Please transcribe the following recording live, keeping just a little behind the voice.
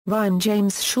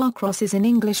James Shawcross is an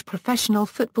English professional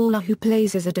footballer who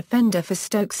plays as a defender for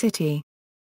Stoke City.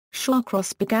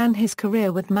 Shawcross began his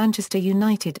career with Manchester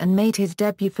United and made his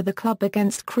debut for the club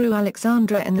against Crewe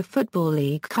Alexandra in the Football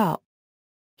League Cup.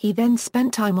 He then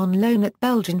spent time on loan at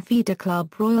Belgian feeder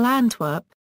club Royal Antwerp.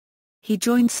 He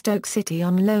joined Stoke City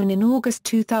on loan in August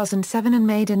 2007 and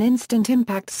made an instant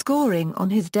impact, scoring on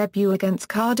his debut against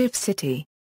Cardiff City.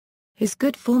 His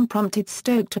good form prompted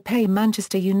Stoke to pay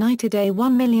Manchester United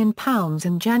 £1 million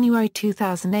in January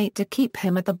 2008 to keep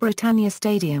him at the Britannia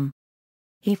Stadium.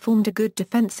 He formed a good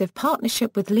defensive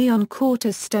partnership with Leon Cort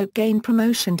as Stoke gained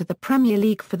promotion to the Premier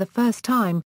League for the first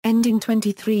time, ending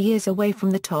 23 years away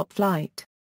from the top flight.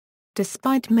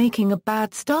 Despite making a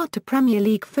bad start to Premier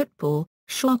League football,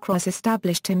 Shawcross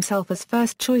established himself as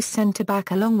first-choice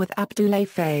centre-back along with Abdoulaye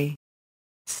Faye.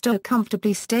 Stoke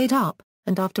comfortably stayed up,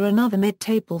 and after another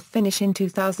mid-table finish in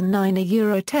 2009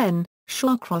 Euro 10,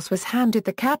 Shawcross was handed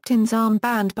the captain's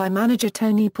armband by manager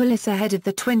Tony Pulis ahead of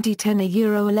the 2010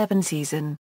 Euro 11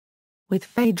 season. With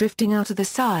Faye drifting out of the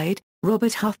side,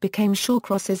 Robert Huff became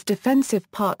Shawcross's defensive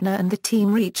partner and the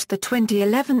team reached the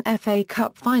 2011 FA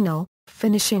Cup final,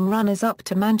 finishing runners-up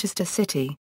to Manchester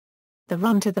City. The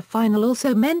run to the final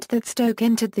also meant that Stoke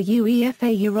entered the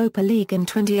UEFA Europa League in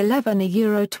 2011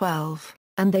 Euro 12,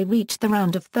 and they reached the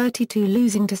round of 32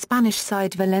 losing to Spanish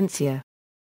side Valencia.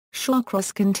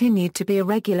 Shawcross continued to be a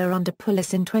regular under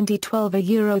Pulis in 2012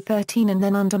 Euro 13 and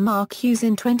then under Mark Hughes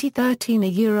in 2013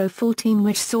 Euro 14,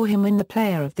 which saw him win the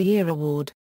Player of the Year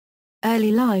award.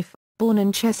 Early life: born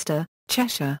in Chester,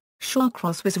 Cheshire,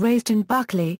 Shawcross was raised in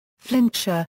Buckley,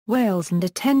 Flintshire, Wales and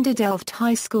attended Elft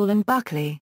High School in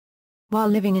Buckley. While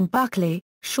living in Buckley,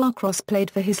 Shawcross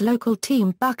played for his local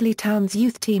team Buckley Town's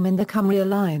youth team in the Cymru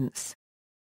Alliance.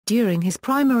 During his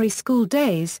primary school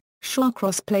days,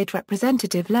 Shawcross played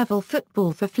representative-level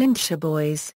football for Flintshire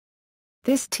boys.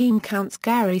 This team counts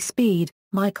Gary Speed,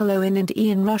 Michael Owen and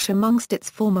Ian Rush amongst its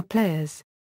former players.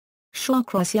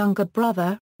 Shawcross' younger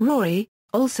brother, Rory,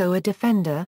 also a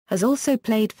defender, has also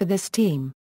played for this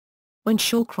team. When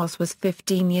Shawcross was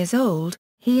 15 years old,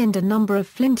 he and a number of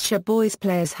Flintshire boys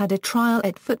players had a trial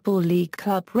at Football League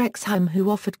club Wrexham, who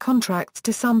offered contracts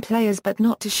to some players but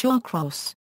not to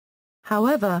Shawcross.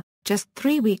 However, just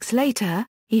 3 weeks later,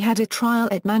 he had a trial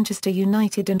at Manchester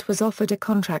United and was offered a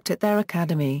contract at their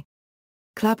academy.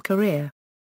 Club career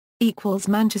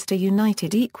Manchester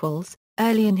United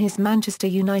Early in his Manchester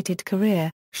United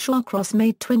career, Shawcross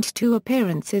made 22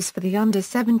 appearances for the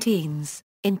under-17s,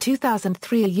 in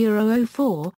 2003 Euro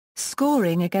 04,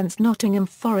 scoring against Nottingham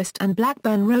Forest and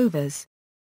Blackburn Rovers.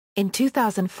 In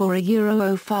 2004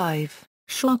 Euro 05,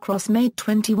 Shawcross made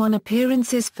 21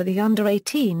 appearances for the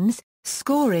under-18s,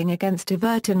 scoring against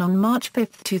Everton on March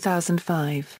 5,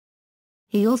 2005.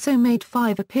 He also made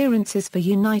 5 appearances for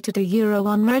United, a Euro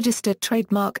unregistered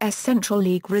trademark S Central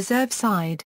League reserve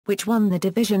side, which won the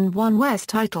Division 1 West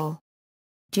title.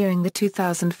 During the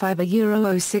 2005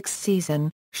 Euro 06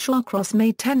 season, Shawcross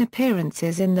made 10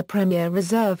 appearances in the Premier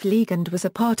Reserve League and was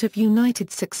a part of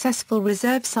United's successful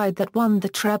reserve side that won the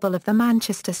treble of the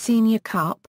Manchester Senior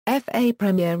Cup, FA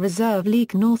Premier Reserve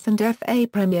League North and FA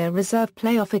Premier Reserve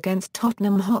Playoff against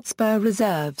Tottenham Hotspur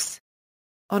reserves.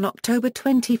 On October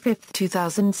 25,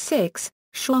 2006,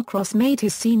 Shawcross made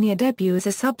his senior debut as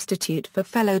a substitute for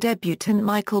fellow debutant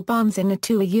Michael Barnes in a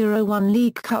 2 Euro 1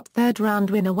 League Cup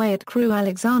third-round win away at Crewe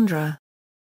Alexandra.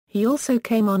 He also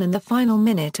came on in the final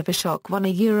minute of a shock 1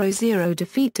 Euro 0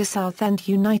 defeat to Southend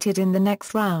United in the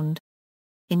next round.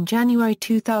 In January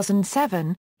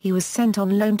 2007, he was sent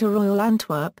on loan to Royal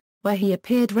Antwerp, where he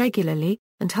appeared regularly,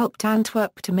 and helped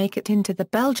Antwerp to make it into the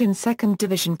Belgian second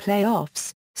division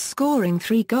playoffs, scoring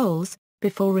 3 goals,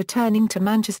 before returning to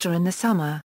Manchester in the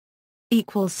summer.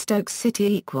 Stoke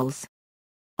City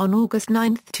On August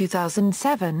 9,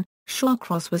 2007,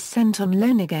 Shawcross was sent on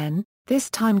loan again, this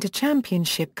time to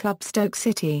Championship club Stoke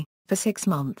City, for 6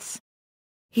 months.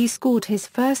 He scored his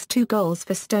first 2 goals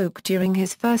for Stoke during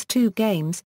his first 2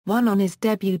 games, one on his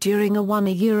debut during a 1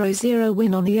 Euro 0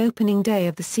 win on the opening day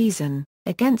of the season,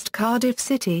 against Cardiff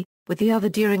City, with the other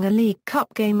during a League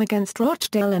Cup game against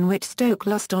Rochdale in which Stoke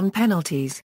lost on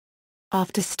penalties.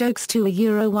 After Stoke's 2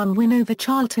 Euro 1 win over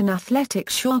Charlton Athletic,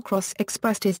 Shawcross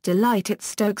expressed his delight at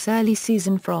Stoke's early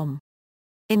season form.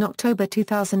 In October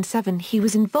 2007 he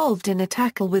was involved in a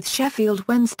tackle with Sheffield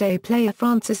Wednesday player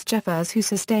Francis Jeffers, who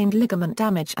sustained ligament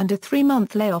damage and a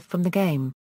 3-month layoff from the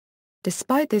game.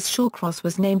 Despite this, Shawcross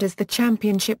was named as the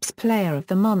Championship's Player of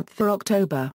the Month for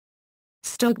October.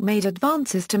 Stoke made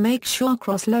advances to make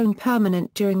Shawcross loan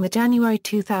permanent during the January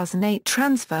 2008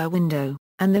 transfer window,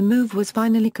 and the move was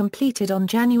finally completed on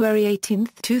January 18,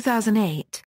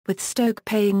 2008, with Stoke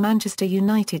paying Manchester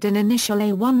United an initial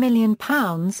 £1 million,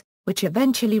 which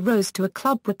eventually rose to a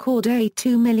club record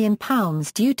 £2 million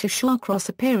due to Shawcross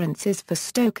appearances for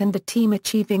Stoke and the team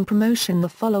achieving promotion the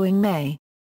following May.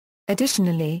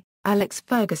 Additionally, Alex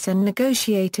Ferguson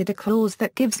negotiated a clause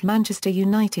that gives Manchester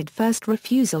United first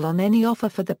refusal on any offer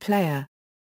for the player.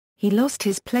 He lost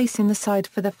his place in the side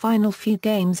for the final few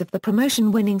games of the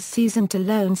promotion-winning season to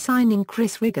loan signing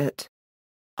Chris Riggott.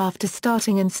 After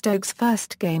starting in Stoke's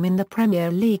first game in the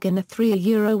Premier League in a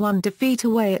 3-1 defeat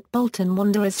away at Bolton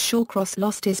Wanderers, Shawcross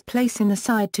lost his place in the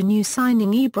side to new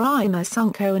signing Ibrahima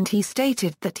Sonko, and he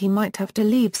stated that he might have to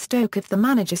leave Stoke if the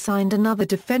manager signed another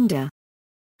defender.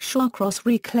 Shawcross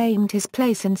reclaimed his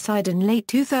place inside in late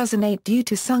 2008 due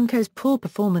to Sonko's poor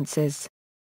performances.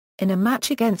 In a match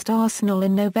against Arsenal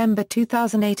in November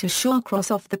 2008, a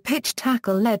Shawcross off-the-pitch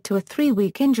tackle led to a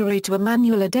 3-week injury to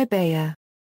Emmanuel Adebayor.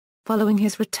 Following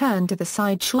his return to the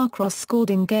side, Shawcross scored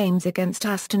in games against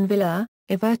Aston Villa,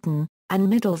 Everton, and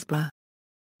Middlesbrough.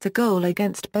 The goal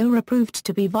against Borough proved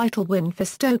to be a vital win for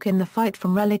Stoke in the fight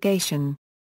from relegation.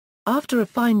 After a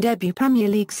fine debut Premier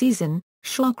League season,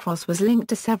 Shawcross was linked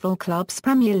to several clubs'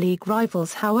 Premier League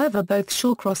rivals. However, both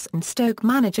Shawcross and Stoke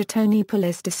manager Tony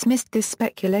Pulis dismissed this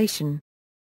speculation.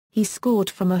 He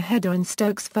scored from a header in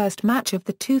Stoke's first match of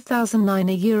the 2009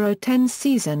 Euro 10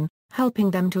 season,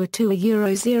 helping them to a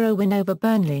 2-0 win over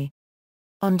Burnley.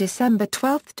 On December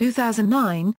 12,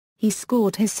 2009, he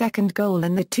scored his second goal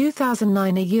in the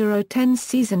 2009 Euro 10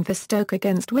 season for Stoke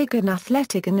against Wigan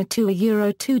Athletic in a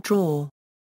 2-2 draw.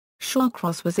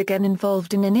 Shawcross was again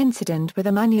involved in an incident with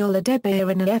Emmanuel Adebayor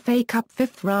in an FA Cup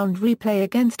fifth-round replay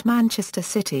against Manchester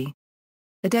City.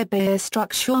 Adebayor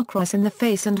struck Shawcross in the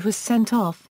face and was sent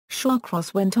off.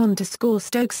 Shawcross went on to score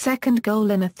Stoke's second goal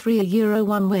in a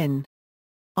 3-1 win.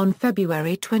 On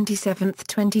February 27,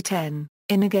 2010,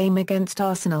 in a game against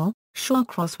Arsenal,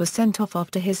 Shawcross was sent off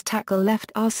after his tackle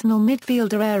left Arsenal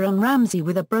midfielder Aaron Ramsey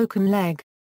with a broken leg.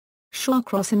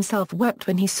 Shawcross himself wept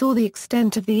when he saw the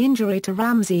extent of the injury to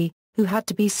Ramsey, who had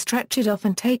to be stretchered off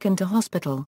and taken to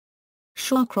hospital.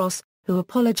 Shawcross, who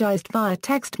apologised via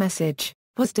text message,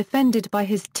 was defended by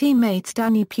his teammates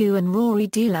Danny Pugh and Rory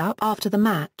Delap after the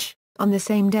match. On the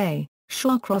same day,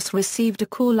 Shawcross received a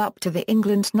call-up to the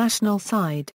England national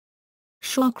side.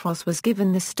 Shawcross was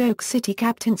given the Stoke City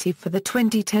captaincy for the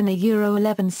 2010 Euro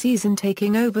 11 season,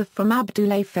 taking over from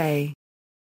Abdoulaye Faye.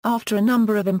 After a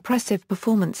number of impressive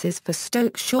performances for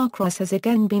Stoke, Shawcross has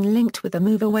again been linked with a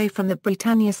move away from the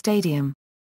Britannia Stadium.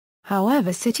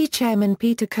 However, City chairman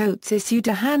Peter Coates issued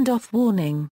a hand-off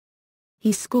warning.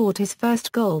 He scored his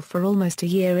first goal for almost a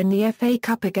year in the FA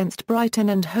Cup against Brighton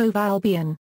and Hove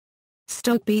Albion.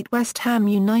 Stoke beat West Ham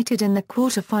United in the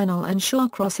quarter-final, and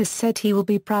Shawcross has said he will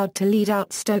be proud to lead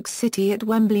out Stoke City at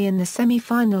Wembley in the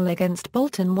semi-final against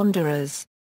Bolton Wanderers.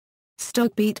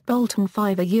 Stoke beat Bolton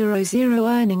 5-0,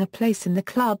 earning a place in the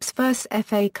club's first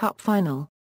FA Cup final.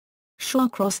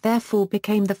 Shawcross therefore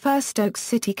became the first Stoke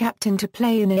City captain to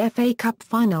play in a FA Cup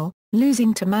final,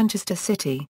 losing to Manchester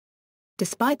City.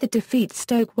 Despite the defeat,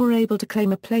 Stoke were able to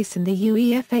claim a place in the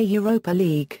UEFA Europa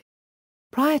League.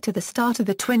 Prior to the start of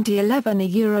the 2011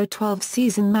 Euro 12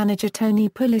 season, manager Tony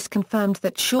Pulis confirmed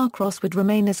that Shawcross would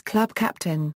remain as club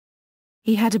captain.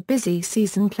 He had a busy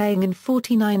season, playing in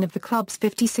 49 of the club's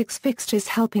 56 fixtures,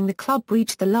 helping the club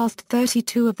reach the last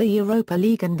 32 of the Europa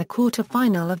League and the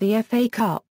quarter-final of the FA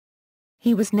Cup.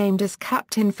 He was named as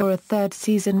captain for a third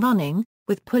season running,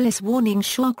 with Pulis warning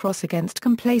Shawcross against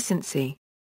complacency.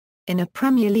 In a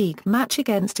Premier League match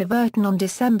against Everton on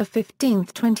December 15,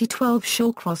 2012,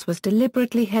 Shawcross was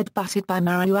deliberately head-butted by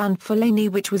Marouane Fellaini,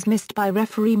 which was missed by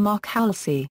referee Mark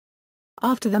Halsey.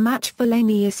 After the match,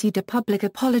 Fellaini issued a public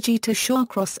apology to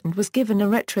Shawcross and was given a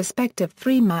retrospective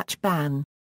 3-match ban.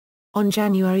 On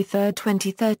January 3,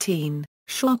 2013,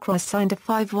 Shawcross signed a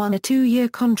 2-year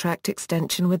contract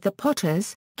extension with the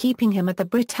Potters, keeping him at the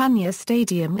Britannia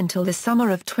Stadium until the summer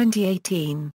of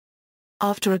 2018.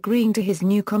 After agreeing to his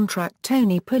new contract,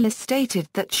 Tony Pulis stated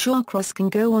that Shawcross can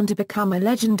go on to become a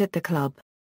legend at the club.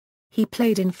 He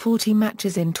played in 40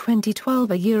 matches in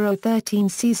 2012 Euro 13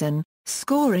 season,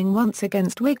 scoring once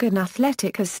against Wigan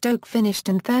Athletic as Stoke finished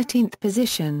in 13th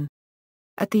position.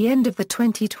 At the end of the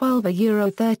 2012 Euro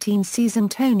 13 season,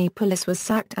 Tony Pulis was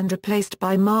sacked and replaced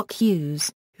by Mark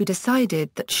Hughes, who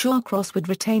decided that Shawcross would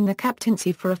retain the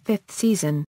captaincy for a fifth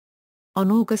season. On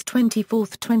August 24,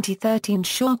 2013,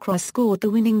 Shawcross scored the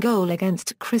winning goal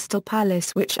against Crystal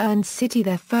Palace, which earned City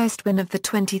their first win of the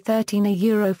 2013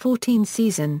 Euro 14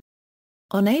 season.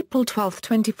 On April 12,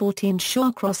 2014,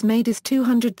 Shawcross made his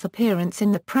 200th appearance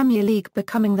in the Premier League,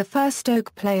 becoming the first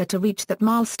Stoke player to reach that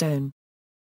milestone.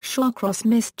 Shawcross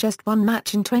missed just one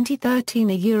match in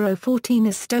 2013 at Euro 14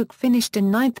 as Stoke finished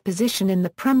in 9th position in the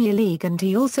Premier League, and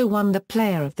he also won the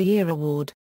Player of the Year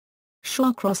award.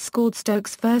 Shawcross scored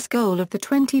Stoke's first goal of the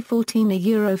 2014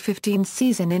 Euro 15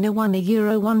 season in a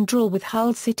 1-1 draw with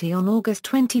Hull City on August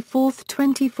 24,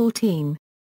 2014.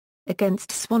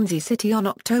 Against Swansea City on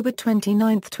October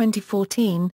 29,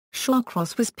 2014,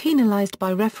 Shawcross was penalised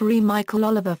by referee Michael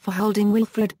Oliver for holding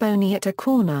Wilfred Boney at a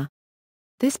corner.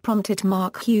 This prompted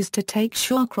Mark Hughes to take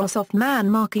Shawcross off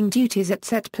man-marking duties at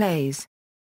set plays.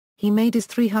 He made his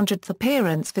 300th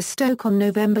appearance for Stoke on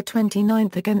November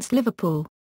 29 against Liverpool.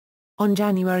 On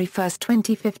January 1,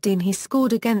 2015 he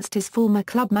scored against his former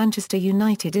club Manchester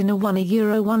United in a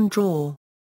 1-1 draw.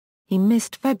 He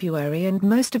missed February and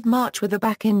most of March with a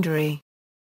back injury.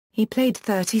 He played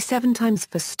 37 times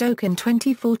for Stoke in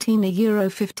 2014 Euro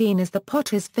 15 as the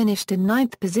Potters finished in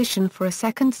 9th position for a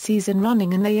second season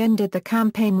running, and they ended the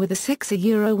campaign with a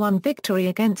 6-1 victory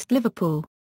against Liverpool.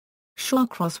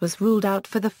 Shawcross was ruled out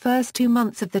for the first 2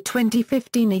 months of the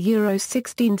 2015 Euro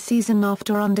 16 season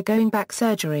after undergoing back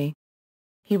surgery.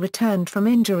 He returned from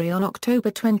injury on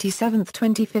October 27,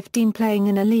 2015, playing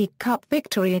in a League Cup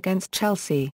victory against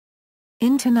Chelsea.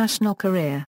 International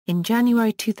career. In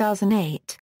January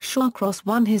 2008, Shawcross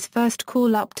won his first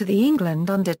call-up to the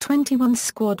England under-21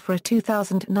 squad for a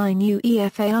 2009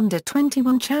 UEFA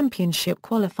Under-21 Championship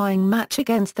qualifying match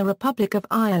against the Republic of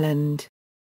Ireland.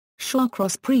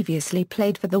 Shawcross previously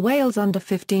played for the Wales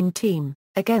under-15 team,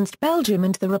 against Belgium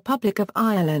and the Republic of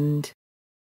Ireland.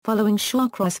 Following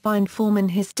Shawcross' fine form in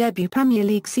his debut Premier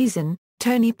League season,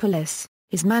 Tony Pulis,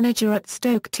 his manager at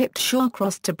Stoke, tipped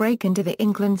Shawcross to break into the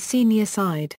England senior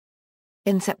side.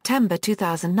 In September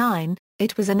 2009,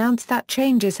 it was announced that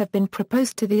changes have been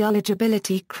proposed to the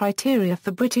eligibility criteria for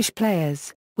British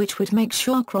players, which would make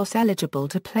Shawcross eligible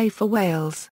to play for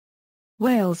Wales.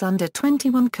 Wales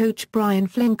under-21 coach Brian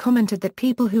Flynn commented that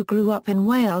people who grew up in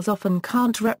Wales often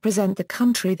can't represent the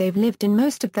country they've lived in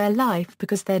most of their life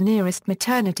because their nearest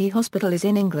maternity hospital is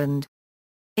in England.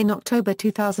 In October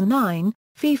 2009,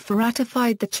 FIFA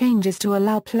ratified the changes to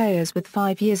allow players with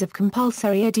 5 years of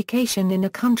compulsory education in a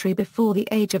country before the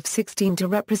age of 16 to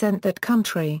represent that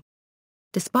country.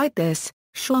 Despite this,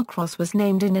 Shawcross was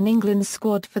named in an England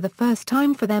squad for the first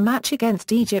time for their match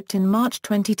against Egypt in March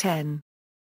 2010.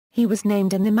 He was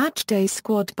named in the matchday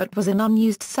squad but was an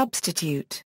unused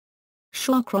substitute.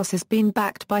 Shawcross has been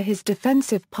backed by his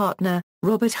defensive partner,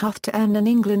 Robert Huth, to earn an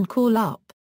England call-up.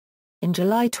 In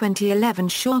July 2011,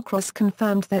 Shawcross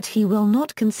confirmed that he will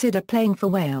not consider playing for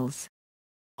Wales.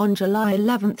 On July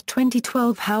 11,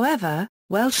 2012, however,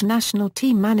 Welsh national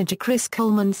team manager Chris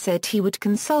Coleman said he would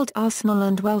consult Arsenal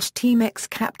and Welsh team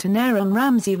ex-captain Aaron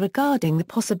Ramsey regarding the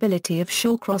possibility of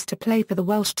Shawcross to play for the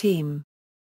Welsh team.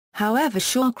 However,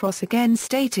 Shawcross again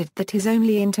stated that his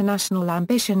only international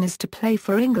ambition is to play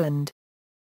for England.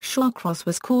 Shawcross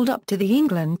was called up to the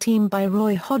England team by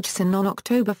Roy Hodgson on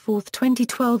October 4,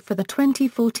 2012 for the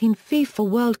 2014 FIFA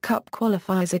World Cup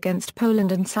qualifiers against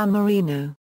Poland and San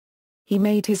Marino. He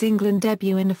made his England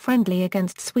debut in a friendly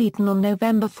against Sweden on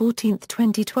November 14,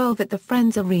 2012 at the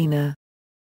Friends Arena.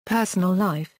 Personal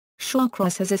life: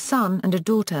 Shawcross has a son and a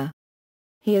daughter.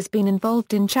 He has been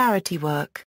involved in charity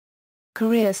work.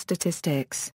 Career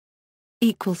statistics.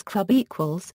 Club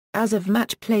as of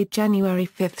match played January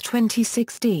 5,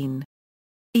 2016.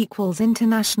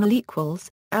 International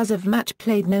as of match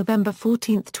played November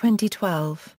 14,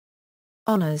 2012.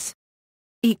 Honours.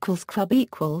 Club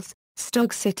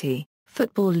Stoke City,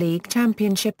 Football League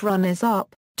Championship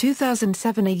runners-up,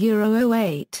 2007 Euro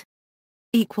 08.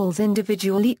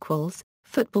 Individual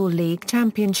Football League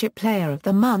Championship Player of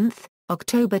the Month,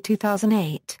 October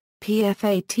 2008,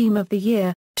 PFA Team of the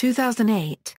Year,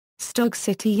 2008. Stoke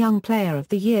City Young Player of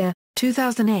the Year,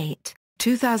 2008,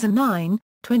 2009,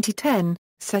 2010,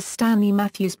 Sir Stanley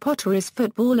Matthews Potteries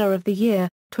Footballer of the Year,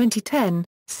 2010,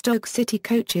 Stoke City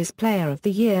Coaches Player of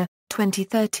the Year,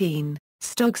 2013,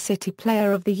 Stoke City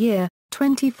Player of the Year,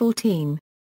 2014.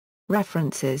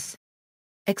 References.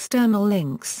 External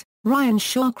links: Ryan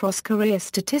Shawcross Career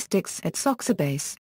Statistics at Soxabase.